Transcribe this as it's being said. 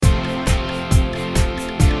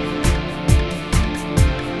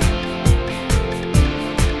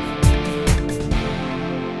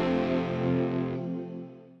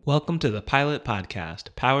Welcome to the Pilot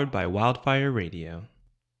Podcast, powered by Wildfire Radio,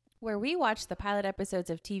 where we watch the pilot episodes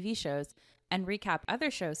of TV shows and recap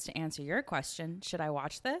other shows to answer your question, should I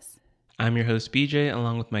watch this? I'm your host BJ,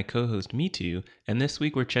 along with my co-host Mitu, and this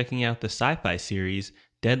week we're checking out the SyFy series,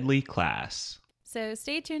 Deadly Class. So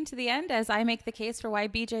stay tuned to the end as I make the case for why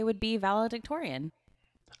BJ would be valedictorian.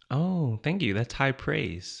 Oh, thank you. That's high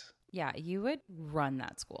praise. Yeah, you would run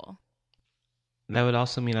that school. That would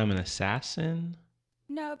also mean I'm an assassin?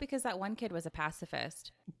 No, because that one kid was a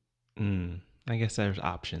pacifist. I guess there's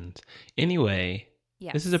options. Anyway,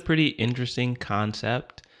 Yes. This is a pretty interesting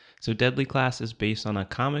concept. So Deadly Class is based on a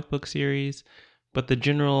comic book series, but the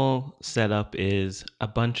general setup is a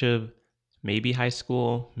bunch of maybe high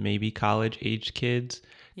school, maybe college-age kids.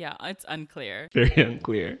 Yeah, it's unclear. Very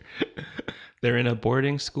unclear. They're in a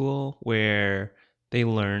boarding school where they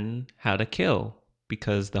learn how to kill,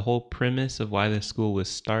 because the whole premise of why the school was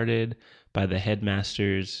started by the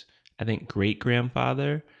headmaster's, I think,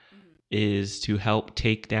 great-grandfather is to help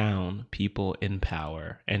take down people in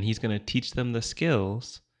power. And he's going to teach them the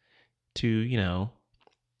skills to,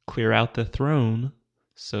 clear out the throne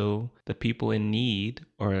so the people in need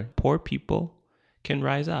or poor people can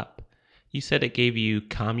rise up. You said it gave you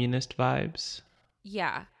communist vibes?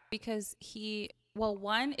 Yeah, because it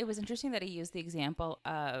was interesting that he used the example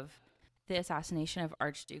of the assassination of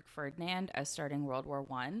Archduke Ferdinand as starting World War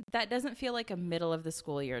I. That doesn't feel like a middle of the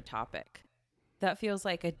school year topic. That feels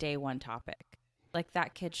like a day one topic. Like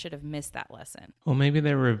that kid should have missed that lesson. Well, maybe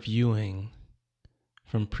they're reviewing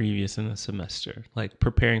from previous in the semester, like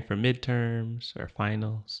preparing for midterms or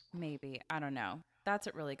finals. Maybe. I don't know. That's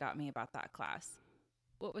what really got me about that class.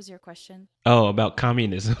 What was your question? Oh, about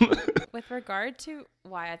communism. With regard to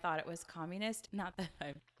why I thought it was communist, not that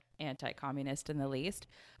I'm anti-communist in the least,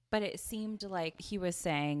 but it seemed like he was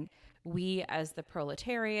saying we as the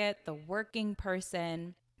proletariat, the working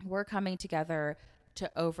person, we're coming together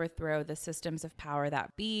to overthrow the systems of power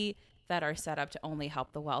that are set up to only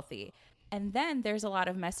help the wealthy. And then there's a lot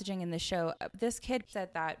of messaging in the show. This kid said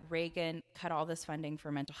that Reagan cut all this funding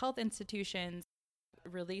for mental health institutions,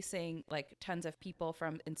 releasing like tons of people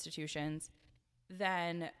from institutions.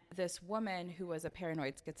 Then this woman who was a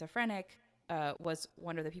paranoid schizophrenic was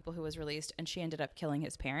one of the people who was released, and she ended up killing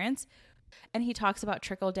his parents. And he talks about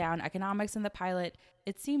trickle-down economics in the pilot.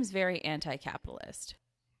 It seems very anti-capitalist.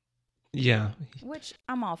 Yeah. Which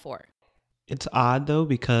I'm all for. It's odd, though,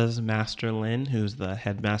 because Master Lin, who's the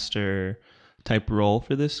headmaster type role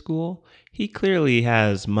for this school, he clearly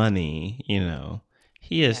has money,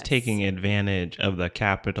 He is taking advantage of the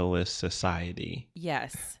capitalist society.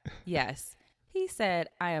 Yes. He said,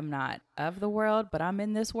 I am not of the world, but I'm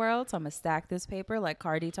in this world, so I'm going to stack this paper like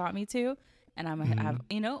Cardi taught me to, and I'm going to have,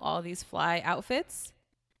 all these fly outfits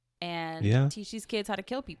and teach these kids how to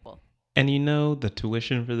kill people. And the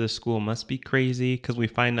tuition for this school must be crazy, because we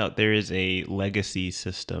find out there is a legacy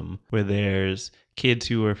system where there's kids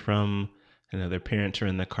who are from, their parents are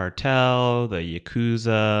in the cartel, the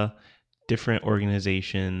Yakuza, different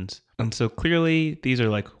organizations. And so clearly these are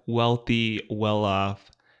like wealthy,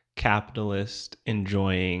 well-off, capitalist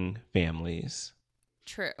enjoying families.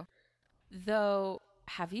 True. Though,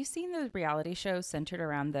 have you seen those reality shows centered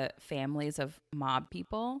around the families of mob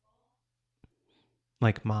people?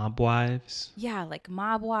 Like Mob Wives? Yeah, like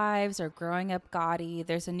Mob Wives or Growing Up Gotti.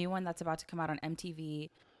 There's a new one that's about to come out on MTV.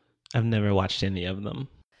 I've never watched any of them.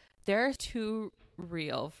 They're too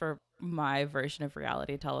real for my version of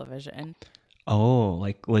reality television. Oh,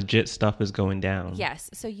 like legit stuff is going down.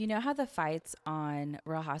 Yes. So you know how the fights on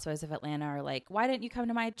Real Housewives of Atlanta are like, why didn't you come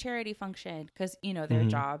to my charity function? Because, their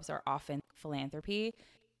jobs are often philanthropy.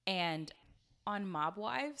 And on Mob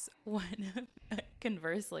Wives,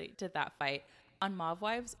 conversely to that fight, on Mob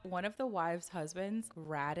Wives, one of the wives' husbands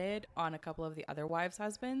ratted on a couple of the other wives'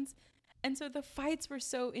 husbands. And so the fights were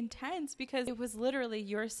so intense because it was literally,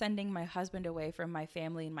 you're sending my husband away from my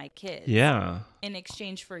family and my kids. Yeah. In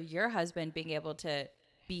exchange for your husband being able to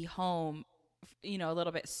be home, a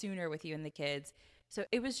little bit sooner with you and the kids. So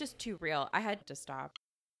it was just too real. I had to stop.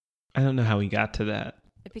 I don't know how we got to that.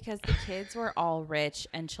 Because the kids were all rich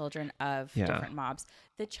and children of different mobs.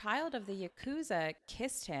 The child of the Yakuza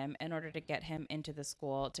kissed him in order to get him into the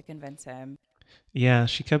school to convince him. Yeah,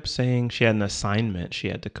 she kept saying she had an assignment she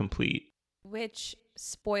had to complete. Which,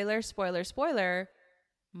 spoiler,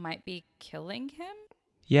 might be killing him?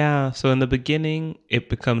 Yeah, so in the beginning, it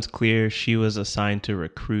becomes clear she was assigned to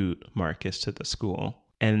recruit Marcus to the school.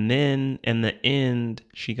 And then in the end,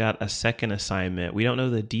 she got a second assignment. We don't know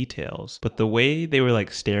the details, but the way they were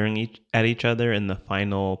like staring at each other in the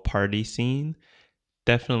final party scene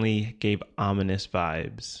definitely gave ominous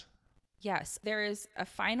vibes. Yes, there is a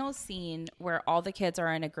final scene where all the kids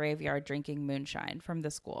are in a graveyard drinking moonshine from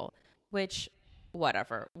the school, which,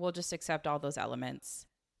 whatever, we'll just accept all those elements.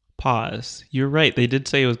 Pause. You're right. They did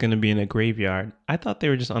say it was going to be in a graveyard. I thought they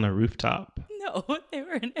were just on a rooftop. No, they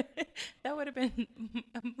were in that would have been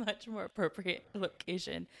a much more appropriate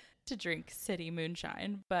location to drink city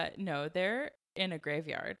moonshine. But no, they're in a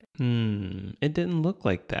graveyard. It didn't look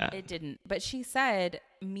like that. It didn't. But she said,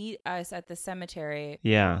 meet us at the cemetery.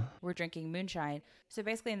 Yeah. We're drinking moonshine. So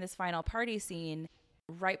basically, in this final party scene,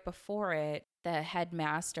 right before it, the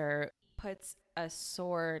headmaster puts a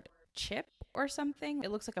sword chip or something.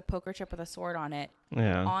 It looks like a poker chip with a sword on it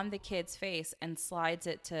Yeah. on the kid's face and slides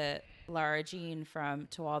it to Lara Jean from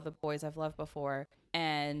To All the Boys I've Loved Before.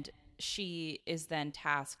 And she is then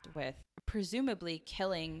tasked with presumably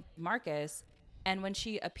killing Marcus. And when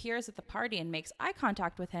she appears at the party and makes eye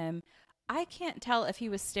contact with him, I can't tell if he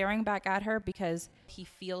was staring back at her because he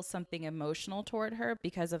feels something emotional toward her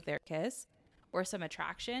because of their kiss or some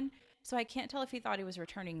attraction. So I can't tell if he thought he was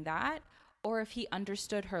returning that or if he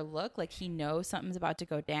understood her look, like he knows something's about to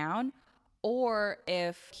go down, or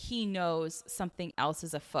if he knows something else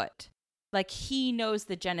is afoot. Like he knows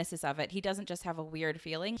the genesis of it. He doesn't just have a weird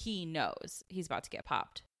feeling. He knows he's about to get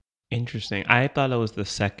popped. Interesting. I thought it was the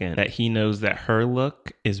second, that he knows that her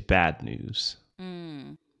look is bad news,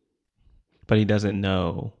 but he doesn't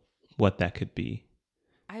know what that could be.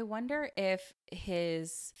 I wonder if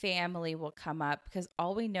his family will come up because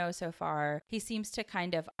all we know so far, he seems to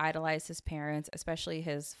kind of idolize his parents, especially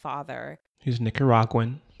his father. He's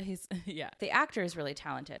Nicaraguan. Yeah. The actor is really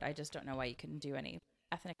talented. I just don't know why you couldn't do any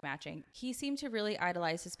ethnic matching. He seemed to really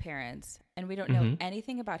idolize his parents, and we don't know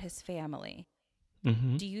anything about his family.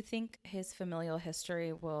 Mm-hmm. Do you think his familial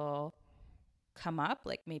history will come up?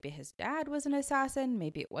 Like maybe his dad was an assassin.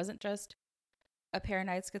 Maybe it wasn't just a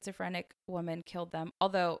paranoid schizophrenic woman killed them.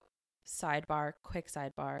 Although, quick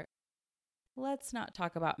sidebar, let's not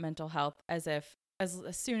talk about mental health as if as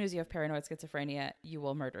soon as you have paranoid schizophrenia, you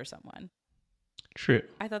will murder someone. True.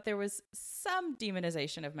 I thought there was some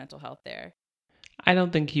demonization of mental health there. I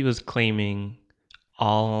don't think he was claiming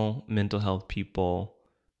all mental health people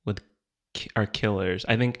are killers.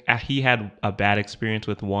 I think he had a bad experience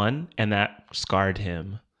with one, and that scarred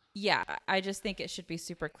him. Yeah, I just think it should be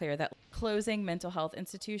super clear that closing mental health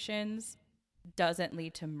institutions doesn't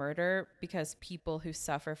lead to murder because people who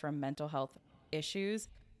suffer from mental health issues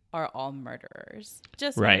are all murderers.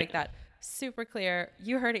 Just want to make that super clear.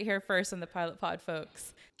 You heard it here first on the Pilot Pod,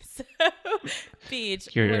 folks. So,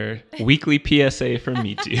 Beach. Your weekly PSA from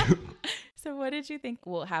me too. So what did you think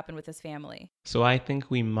will happen with his family? So I think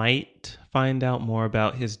we might find out more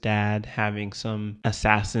about his dad having some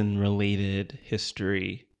assassin-related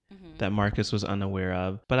history that Marcus was unaware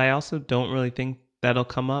of. But I also don't really think that'll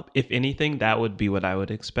come up. If anything, that would be what I would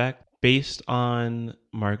expect. Based on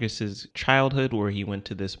Marcus's childhood, where he went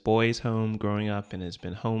to this boys' home growing up and has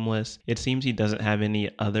been homeless, it seems he doesn't have any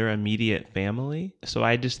other immediate family. So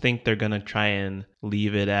I just think they're going to try and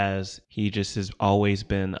leave it as he just has always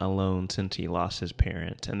been alone since he lost his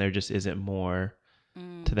parents. And there just isn't more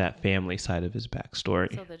to that family side of his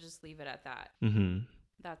backstory. So they'll just leave it at that. Mm-hmm.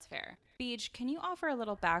 That's fair. Beach, can you offer a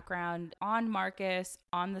little background on Marcus,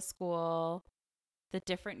 on the school, the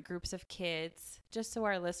different groups of kids, just so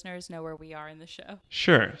our listeners know where we are in the show?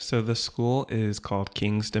 Sure. So the school is called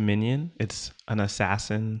King's Dominion. It's an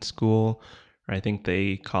assassin school, or I think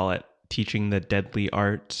they call it Teaching the Deadly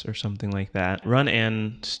Arts or something like that. Run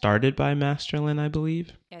and started by Masterlin, I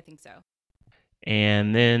believe. Yeah, I think so.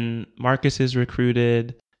 And then Marcus is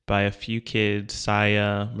recruited by a few kids,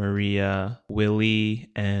 Saya, Maria, Willie,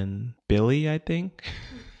 and Billy, I think.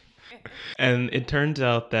 And it turns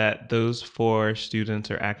out that those 4 students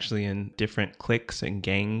are actually in different cliques and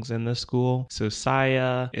gangs in the school. So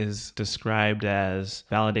Saya is described as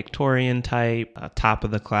valedictorian type, top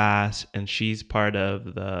of the class, and she's part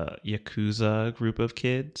of the Yakuza group of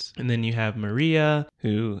kids. And then you have Maria,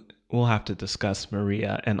 who we'll have to discuss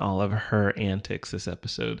Maria and all of her antics this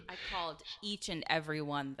episode. I called each and every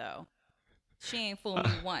one, though. She ain't fooled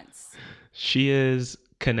me once. She is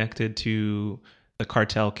connected to the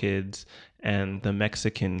cartel kids and the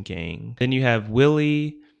Mexican gang. Then you have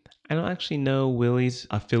Willie. I don't actually know Willie's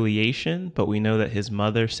affiliation, but we know that his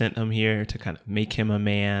mother sent him here to kind of make him a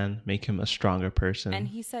man, make him a stronger person. And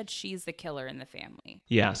he said she's the killer in the family.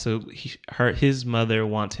 Yeah, so his mother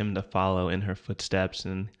wants him to follow in her footsteps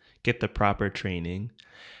and get the proper training.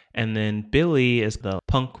 And then Billy is the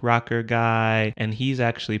punk rocker guy, and he's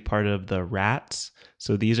actually part of the Rats.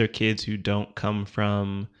 So these are kids who don't come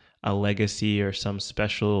from a legacy or some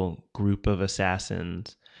special group of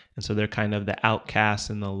assassins. And so they're kind of the outcasts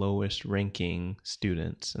and the lowest ranking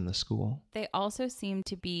students in the school. They also seem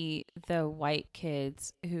to be the white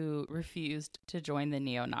kids who refused to join the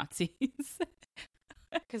neo-Nazis.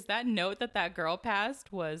 Because that note that girl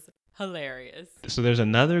passed was hilarious. So there's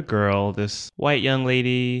another girl, this white young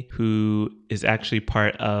lady, who is actually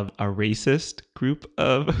part of a racist group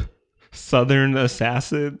of Southern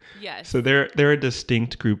assassin. Yes. So they're a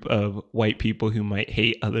distinct group of white people who might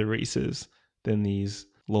hate other races than these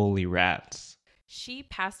lowly rats. She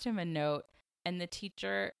passed him a note, and the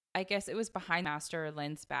teacher, I guess it was behind Master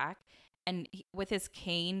Lynn's back, and with his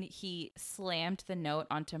cane, he slammed the note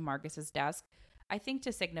onto Marcus's desk, I think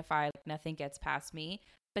to signify like, nothing gets past me,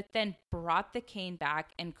 but then brought the cane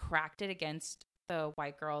back and cracked it against the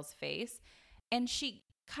white girl's face. And she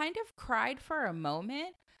kind of cried for a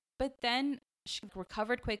moment, but then she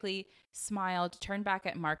recovered quickly, smiled, turned back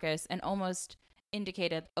at Marcus, and almost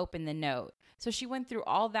indicated, open the note. So she went through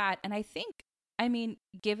all that. And I mean,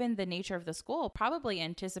 given the nature of the school, probably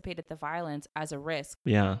anticipated the violence as a risk.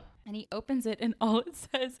 Yeah. And he opens it, and all it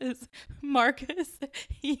says is, Marcus,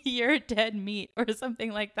 you're dead meat, or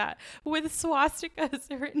something like that, with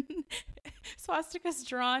swastikas written, swastikas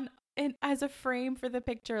drawn in as a frame for the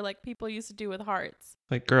picture, like people used to do with hearts.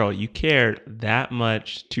 Like, girl, you cared that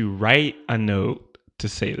much to write a note to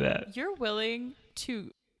say that. You're willing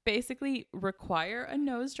to basically require a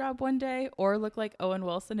nose job one day or look like Owen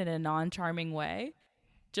Wilson in a non-charming way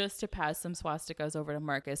just to pass some swastikas over to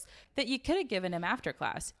Marcus that you could have given him after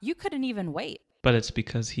class. You couldn't even wait. But it's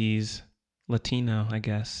because he's Latino, I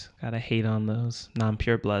guess. Gotta hate on those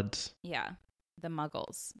non-purebloods. Yeah, the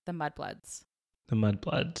muggles, the mudbloods. The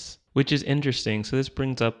mudbloods, which is interesting. So this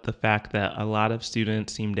brings up the fact that a lot of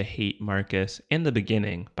students seem to hate Marcus in the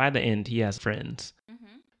beginning. By the end, he has friends.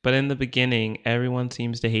 Mm-hmm. But in the beginning, everyone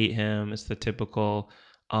seems to hate him. It's the typical,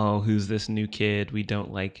 oh, who's this new kid? We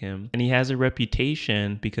don't like him. And he has a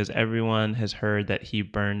reputation because everyone has heard that he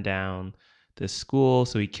burned down this school.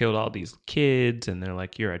 So he killed all these kids and they're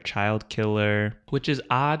like, you're a child killer, which is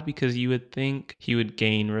odd because you would think he would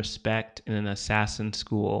gain respect in an assassin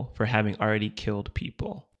school for having already killed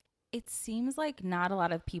people. It seems like not a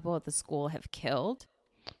lot of people at the school have killed.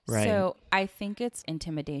 Right. So I think it's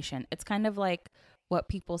intimidation. It's kind of like what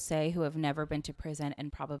people say who have never been to prison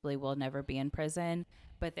and probably will never be in prison.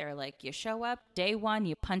 But they're like, you show up, day one,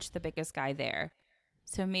 you punch the biggest guy there.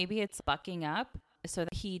 So maybe it's bucking up so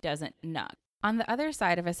that he doesn't nug. On the other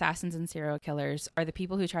side of assassins and serial killers are the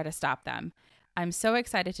people who try to stop them. I'm so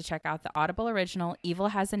excited to check out the Audible original Evil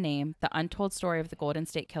Has a Name, The Untold Story of the Golden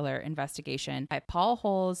State Killer investigation by Paul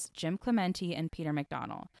Holes, Jim Clementi, and Peter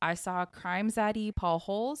McDonnell. I saw crime zaddy Paul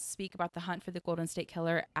Holes speak about the hunt for the Golden State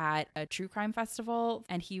Killer at a true crime festival,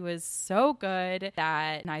 and he was so good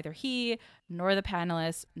that neither he nor the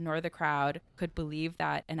panelists nor the crowd could believe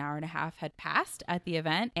that an hour and a half had passed at the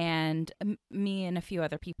event. And me and a few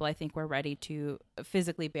other people, I think, were ready to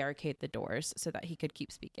physically barricade the doors so that he could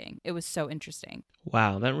keep speaking. It was so interesting.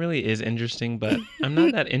 Wow, that really is interesting, but I'm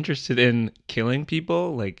not that interested in killing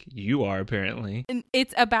people like you are, apparently. And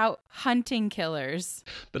it's about hunting killers.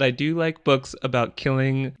 But I do like books about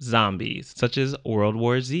killing zombies, such as World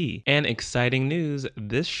War Z. And exciting news,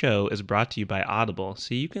 this show is brought to you by Audible,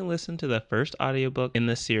 so you can listen to the first audiobook in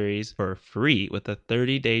the series for free with a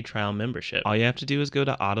 30-day trial membership. All you have to do is go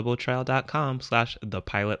to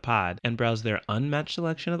audibletrial.com/thepilotpod and browse their unmatched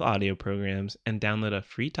selection of audio programs and download a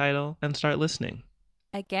free title and start listening.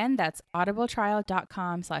 Again, that's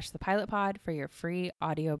audibletrial.com/thepilotpod for your free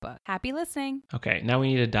audiobook. Happy listening. Okay, now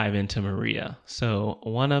we need to dive into Maria. So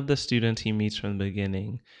one of the students he meets from the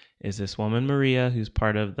beginning is this woman, Maria, who's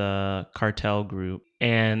part of the cartel group.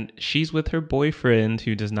 And she's with her boyfriend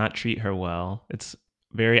who does not treat her well. It's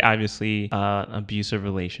very obviously an abusive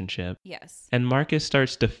relationship. Yes. And Marcus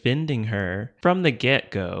starts defending her from the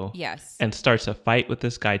get-go. Yes. And starts a fight with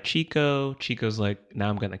this guy, Chico. Chico's like, now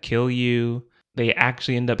I'm going to kill you. They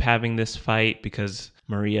actually end up having this fight because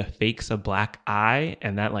Maria fakes a black eye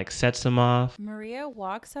and that like sets him off. Maria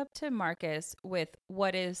walks up to Marcus with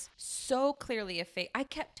what is so clearly a fake. I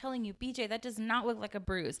kept telling you, BJ, that does not look like a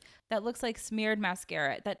bruise. That looks like smeared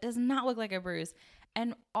mascara. That does not look like a bruise.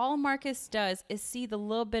 And all Marcus does is see the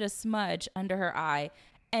little bit of smudge under her eye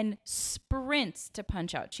and sprints to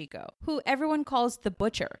punch out Chico, who everyone calls the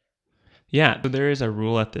butcher. Yeah, so there is a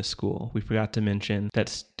rule at this school. We forgot to mention that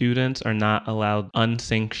students are not allowed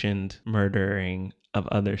unsanctioned murdering of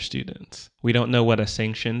other students. We don't know what a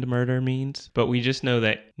sanctioned murder means, but we just know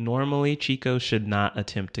that normally Chico should not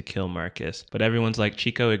attempt to kill Marcus. But everyone's like,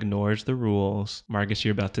 Chico ignores the rules. Marcus,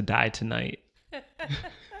 you're about to die tonight.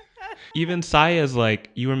 Even Saya's like,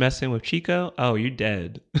 you were messing with Chico? Oh, you're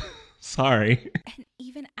dead. Sorry. And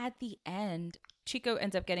even at the end, Chico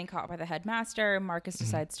ends up getting caught by the headmaster. Marcus Mhm.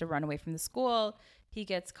 decides to run away from the school. He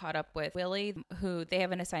gets caught up with Willie, who they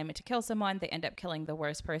have an assignment to kill someone. They end up killing the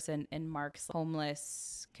worst person in Mark's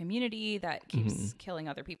homeless community that Mhm. keeps killing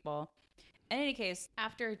other people. In any case,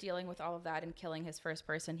 after dealing with all of that and killing his first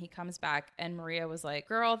person, he comes back and Maria was like,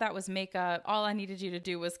 "Girl, that was makeup. All I needed you to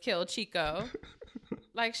do was kill Chico."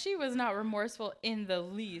 Like, she was not remorseful in the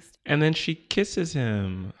least. And then she kisses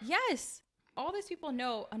him. Yes. All these people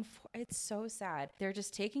know, it's so sad. They're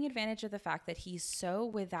just taking advantage of the fact that he's so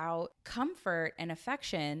without comfort and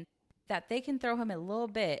affection that they can throw him a little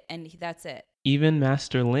bit and that's it. Even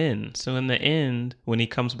Master Lin. So in the end, when he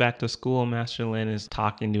comes back to school, Master Lin is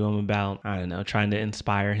talking to him about, I don't know, trying to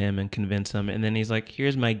inspire him and convince him. And then he's like,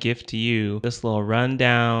 here's my gift to you. This little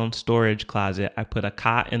rundown storage closet. I put a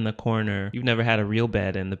cot in the corner. You've never had a real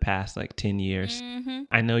bed in the past like 10 years. Mm-hmm.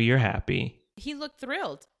 I know you're happy. He looked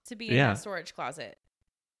thrilled to be in that Yeah. storage closet.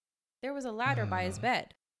 There was a ladder by his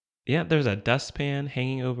bed. Yeah, there's a dustpan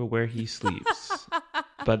hanging over where he sleeps.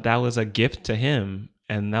 But that was a gift to him,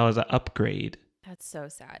 and that was an upgrade. That's so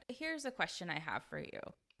sad. Here's a question I have for you.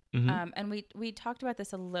 Mm-hmm. And we talked about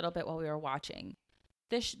this a little bit while we were watching.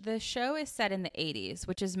 The show is set in the 80s,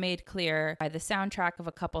 which is made clear by the soundtrack of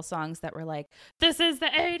a couple songs that were like, "This is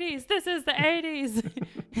the 80s, this is the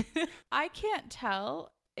 80s." I can't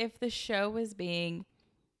tell if the show was being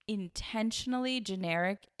intentionally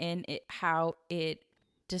generic in how it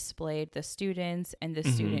displayed the students and the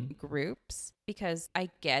student groups, because I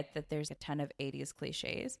get that there's a ton of 80s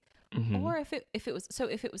cliches. Mm-hmm. Or if it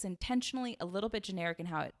was intentionally a little bit generic in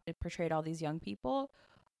how it portrayed all these young people,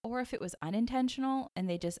 or if it was unintentional and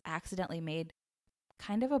they just accidentally made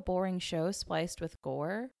kind of a boring show spliced with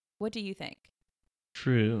gore. What do you think?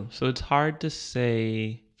 True. So it's hard to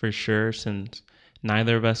say for sure since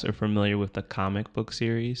neither of us are familiar with the comic book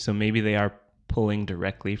series. So maybe they are pulling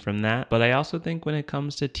directly from that. But I also think when it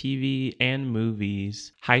comes to TV and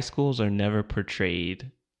movies, high schools are never portrayed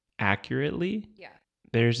accurately. Yeah.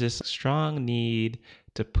 There's this strong need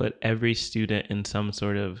to put every student in some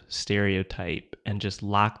sort of stereotype and just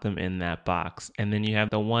lock them in that box. And then you have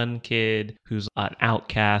the one kid who's an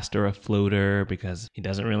outcast or a floater because he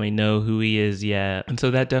doesn't really know who he is yet. And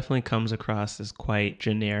so that definitely comes across as quite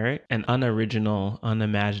generic and unoriginal,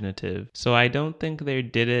 unimaginative. So I don't think they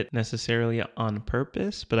did it necessarily on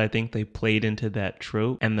purpose, but I think they played into that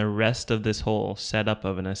trope. And the rest of this whole setup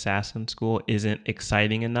of an assassin school isn't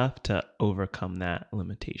exciting enough to overcome that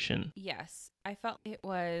limitation. Yes. I felt it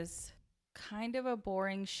was kind of a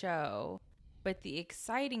boring show, but the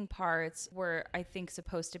exciting parts were, I think,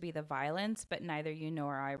 supposed to be the violence, but neither you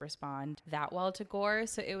nor I respond that well to gore.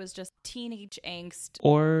 So it was just teenage angst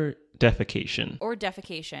Or defecation. or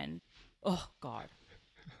defecation. Oh, God.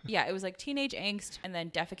 Yeah, it was like teenage angst and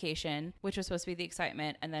then defecation, which was supposed to be the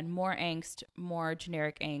excitement, and then more angst, more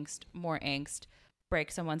generic angst, more angst,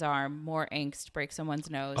 break someone's arm, more angst, break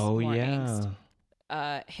someone's nose, Oh, more yeah. angst,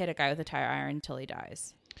 hit a guy with a tire iron until he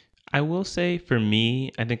dies. I will say for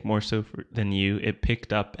me, I think more so than you, it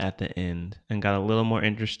picked up at the end and got a little more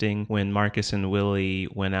interesting when Marcus and Willie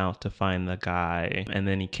went out to find the guy. And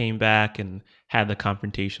then he came back and had the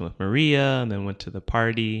confrontation with Maria and then went to the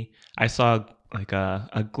party. I saw like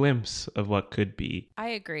a glimpse of what could be. I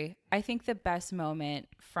agree. I think the best moment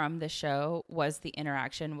from the show was the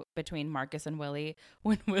interaction between Marcus and Willie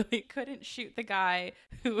when Willie couldn't shoot the guy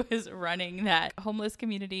who was running that homeless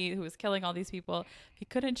community who was killing all these people. He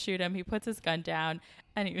couldn't shoot him. He puts his gun down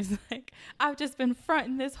and he was like, "I've just been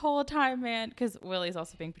fronting this whole time, man." Because Willie's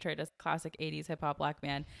also being portrayed as classic 80s hip hop black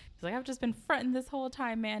man. He's like, "I've just been fronting this whole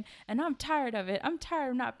time, man. And I'm tired of it. I'm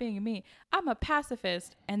tired of not being me. I'm a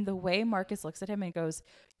pacifist." And the way Marcus looks at him and goes,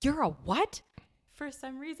 "You're a what?" For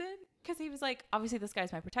some reason, because he was like, obviously this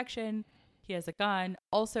guy's my protection. He has a gun.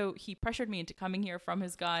 Also, he pressured me into coming here from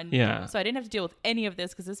his gun. Yeah. So I didn't have to deal with any of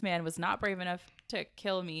this because this man was not brave enough to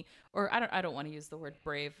kill me. Or I don't want to use the word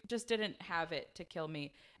brave. Just didn't have it to kill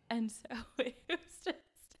me. And so it was just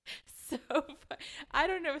so fun. I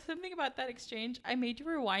don't know, something about that exchange. I made you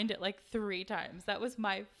rewind it like 3 times. That was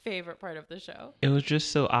my favorite part of the show. It was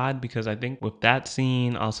just so odd because I think with that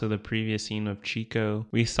scene, also the previous scene of Chico,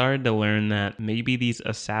 we started to learn that maybe these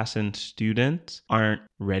assassin students aren't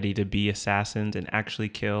ready to be assassins and actually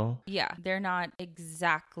kill. Yeah, they're not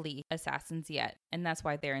exactly assassins yet. And that's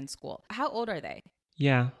why they're in school. How old are they?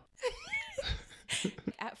 Yeah.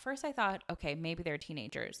 At first I thought, okay, maybe they're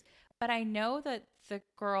teenagers. But I know that the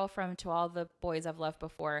girl from To All the Boys I've Loved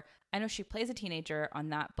Before, I know she plays a teenager on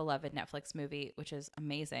that beloved Netflix movie, which is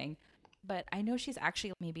amazing. but I know she's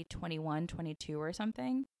actually maybe 21, 22 or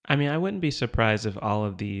something. I mean, I wouldn't be surprised if all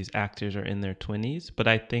of these actors are in their 20s, but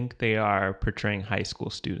I think they are portraying high school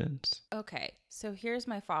students. Okay, so here's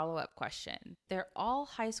my follow-up question. They're all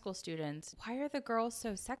high school students. Why are the girls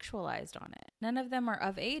so sexualized on it? None of them are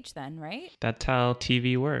of age then, right? That's how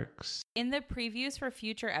TV works. In the previews for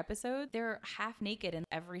future episodes, they're half naked in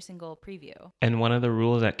every single preview. And one of the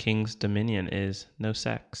rules at King's Dominion is no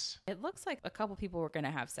sex. It looks like a couple people were going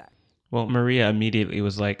to have sex. Well, Maria immediately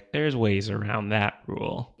was like, there's ways around that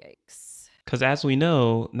rule. Yikes. Because as we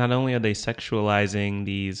know, not only are they sexualizing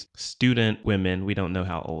these student women, we don't know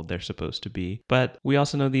how old they're supposed to be, but we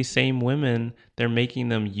also know these same women, they're making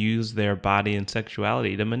them use their body and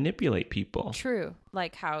sexuality to manipulate people. True.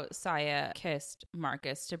 Like how Saya kissed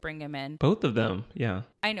Marcus to bring him in. Both of them, yeah.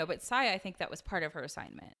 I know, but Saya, I think that was part of her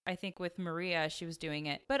assignment. I think with Maria, she was doing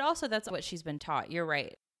it, but also that's what she's been taught. You're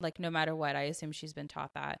right. Like, no matter what, I assume she's been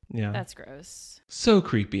taught that. Yeah. That's gross. So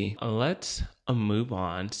creepy. Let's move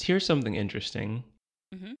on. Here's something interesting.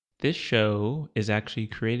 Mm-hmm. This show is actually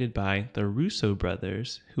created by the Russo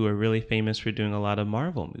brothers, who are really famous for doing a lot of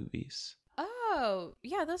Marvel movies. Oh,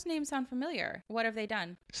 yeah, those names sound familiar. What have they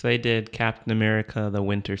done? So they did Captain America, the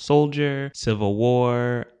Winter Soldier, Civil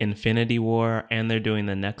War, Infinity War, and they're doing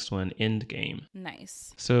the next one, Endgame.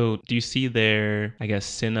 Nice. So do you see their, I guess,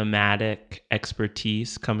 cinematic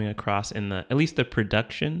expertise coming across in at least the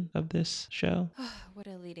production of this show? What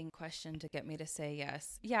a leading question to get me to say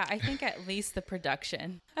yes. Yeah, I think at least the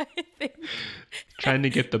production. I think. Trying to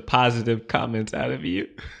get the positive comments out of you.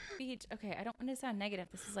 Okay, I don't want to sound negative.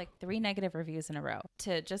 This is like 3 negative reviews in a row.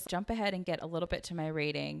 To just jump ahead and get a little bit to my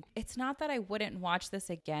rating, it's not that I wouldn't watch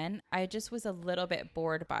this again. I just was a little bit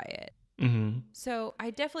bored by it. Mm-hmm. So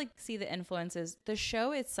I definitely see the influences. The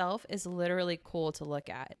show itself is literally cool to look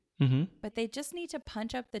at. Mm-hmm. But they just need to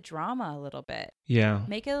punch up the drama a little bit. Yeah.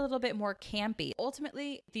 Make it a little bit more campy.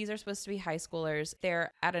 Ultimately, these are supposed to be high schoolers.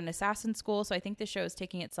 They're at an assassin school, so I think the show is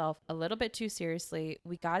taking itself a little bit too seriously.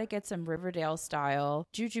 We got to get some Riverdale style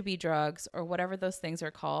jujube drugs or whatever those things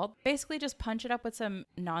are called. Basically, just punch it up with some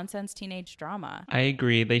nonsense teenage drama. I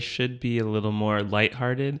agree. They should be a little more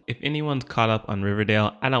lighthearted. If anyone's caught up on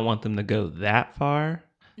Riverdale, I don't want them to go that far.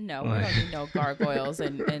 No, we don't need no gargoyles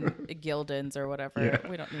and Gildans or whatever. Yeah.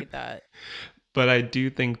 We don't need that. But I do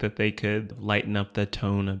think that they could lighten up the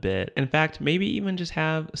tone a bit. In fact, maybe even just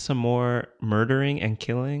have some more murdering and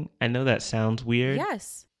killing. I know that sounds weird.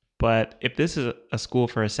 Yes. But if this is a school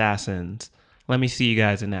for assassins, let me see you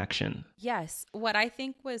guys in action. Yes. What I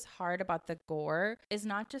think was hard about the gore is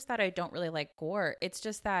not just that I don't really like gore. It's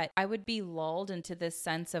just that I would be lulled into this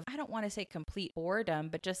sense of, I don't want to say complete boredom,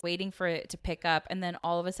 but just waiting for it to pick up. And then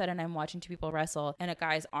all of a sudden I'm watching 2 people wrestle and a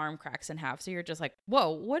guy's arm cracks in half. So you're just like,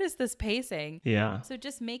 whoa, what is this pacing? Yeah. So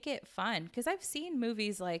just make it fun. Because I've seen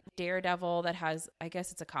movies like Daredevil that has, I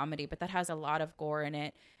guess it's a comedy, but that has a lot of gore in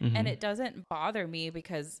it. Mm-hmm. And it doesn't bother me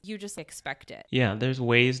because you just expect it. Yeah, there's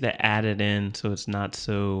ways to add it in so it's not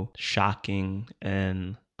so shocking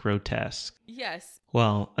and grotesque. Yes.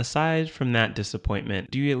 Well, aside from that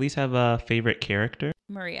disappointment, do you at least have a favorite character?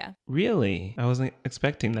 Maria. Really? I wasn't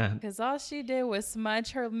expecting that. Because all she did was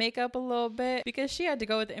smudge her makeup a little bit because she had to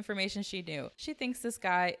go with the information she knew. She thinks this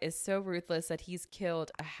guy is so ruthless that he's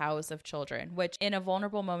killed a house of children, which in a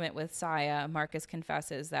vulnerable moment with Saya, Marcus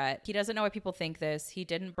confesses that he doesn't know why people think this. He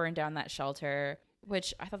didn't burn down that shelter,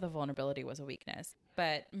 which I thought the vulnerability was a weakness.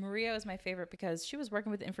 But Maria was my favorite because she was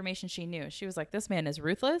working with the information she knew. She was like, this man is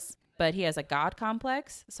ruthless, but he has a God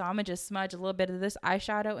complex. So I'm going to just smudge a little bit of this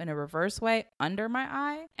eyeshadow in a reverse way under my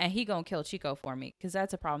eye. And he going to kill Chico for me because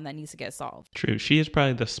that's a problem that needs to get solved. True. She is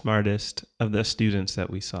probably the smartest of the students that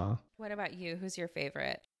we saw. What about you? Who's your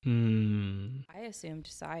favorite? I assumed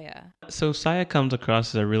Saya. So Saya comes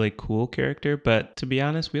across as a really cool character, but to be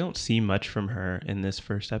honest, we don't see much from her in this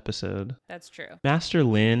first episode. That's true. Master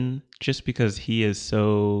Lin, just because he is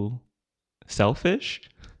so selfish.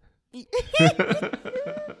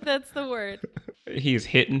 That's the word. He's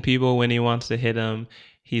hitting people when he wants to hit them.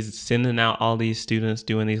 He's sending out all these students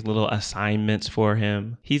doing these little assignments for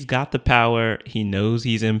him. He's got the power. He knows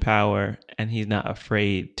he's in power, and he's not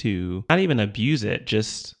afraid to not even abuse it,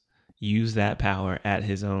 just use that power at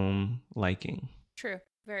his own liking. True.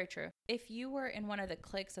 Very true. If you were in one of the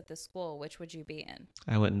cliques at the school, which would you be in?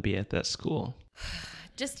 I wouldn't be at that school.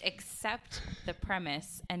 Just accept the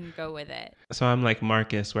premise and go with it. So I'm like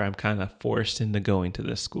Marcus, where I'm kind of forced into going to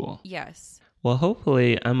this school. Yes. Well,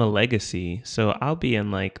 hopefully I'm a legacy, so I'll be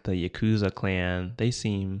in like the Yakuza clan. They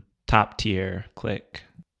seem top tier clique.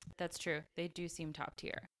 That's true. They do seem top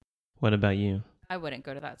tier. What about you? I wouldn't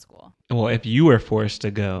go to that school. Well, if you were forced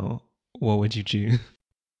to go, what would you choose?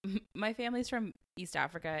 My family's from East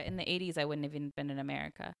Africa. In the 80s, I wouldn't have even been in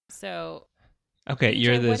America. So, Okay, BJ,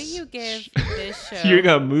 you're what do this. you give this show? You're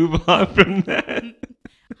gonna move on from that.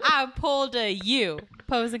 I pulled a you,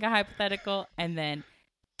 posing a hypothetical, and then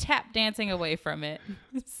tap dancing away from it.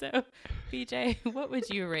 So, BJ, what would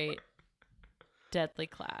you rate Deadly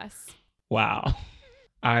Class? Wow.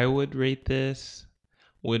 I would rate this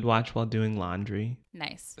would watch while doing laundry.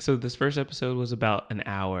 Nice. So this first episode was about an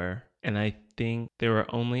hour, and I think there were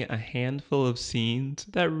only a handful of scenes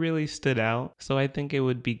that really stood out. So I think it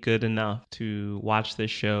would be good enough to watch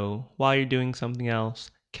this show while you're doing something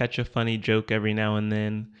else, catch a funny joke every now and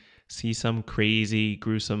then, see some crazy,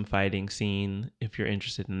 gruesome fighting scene if you're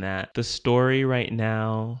interested in that. The story right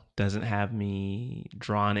now doesn't have me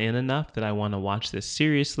drawn in enough that I want to watch this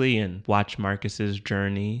seriously and watch Marcus's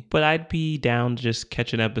journey. But I'd be down to just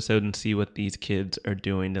catch an episode and see what these kids are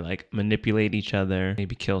doing to like manipulate each other,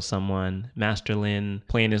 maybe kill someone. Master Lin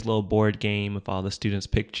playing his little board game with all the students'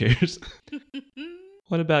 pictures.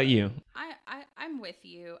 What about you? I'm with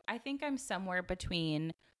you. I think I'm somewhere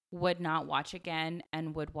between would not watch again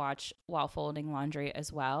and would watch while folding laundry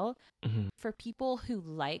as well. Mm-hmm. For people who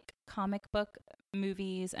like comic book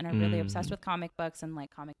movies and are really obsessed with comic books and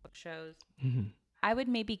like comic book shows, I would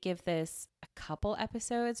maybe give this a couple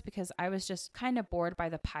episodes because I was just kind of bored by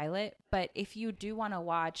the pilot. But if you do want to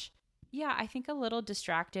watch, yeah, I think a little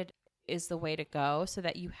distracted is the way to go so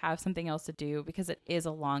that you have something else to do because it is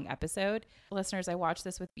a long episode. Listeners, I watched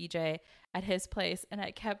this with BJ at his place and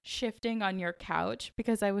I kept shifting on your couch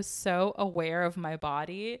because I was so aware of my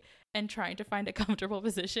body and trying to find a comfortable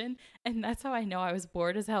position. And that's how I know I was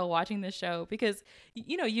bored as hell watching the show because,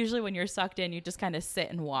 you know, usually when you're sucked in, you just kind of sit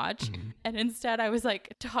and watch. And instead I was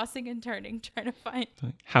like tossing and turning, trying to find,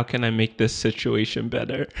 how can I make this situation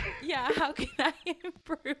better? yeah, how can I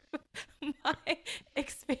improve my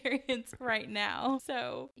experience right now?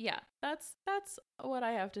 So yeah, that's what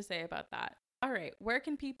I have to say about that. All right, where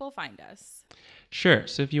can people find us? Sure.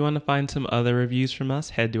 So if you want to find some other reviews from us,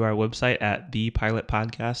 head to our website at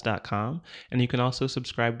thepilotpodcast.com. And you can also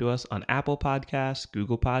subscribe to us on Apple Podcasts,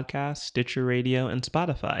 Google Podcasts, Stitcher Radio, and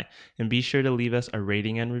Spotify. And be sure to leave us a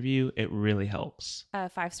rating and review. It really helps. A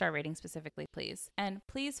 5-star rating specifically, please. And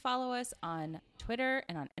please follow us on Twitter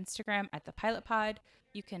and on Instagram at The Pilot Pod.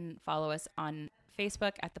 You can follow us on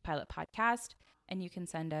Facebook at The Pilot Podcast. And you can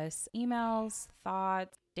send us emails,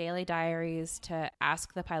 thoughts, daily diaries to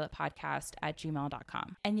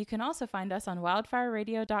askthepilotpodcast@gmail.com. And you can also find us on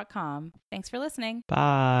wildfireradio.com. Thanks for listening.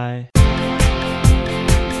 Bye.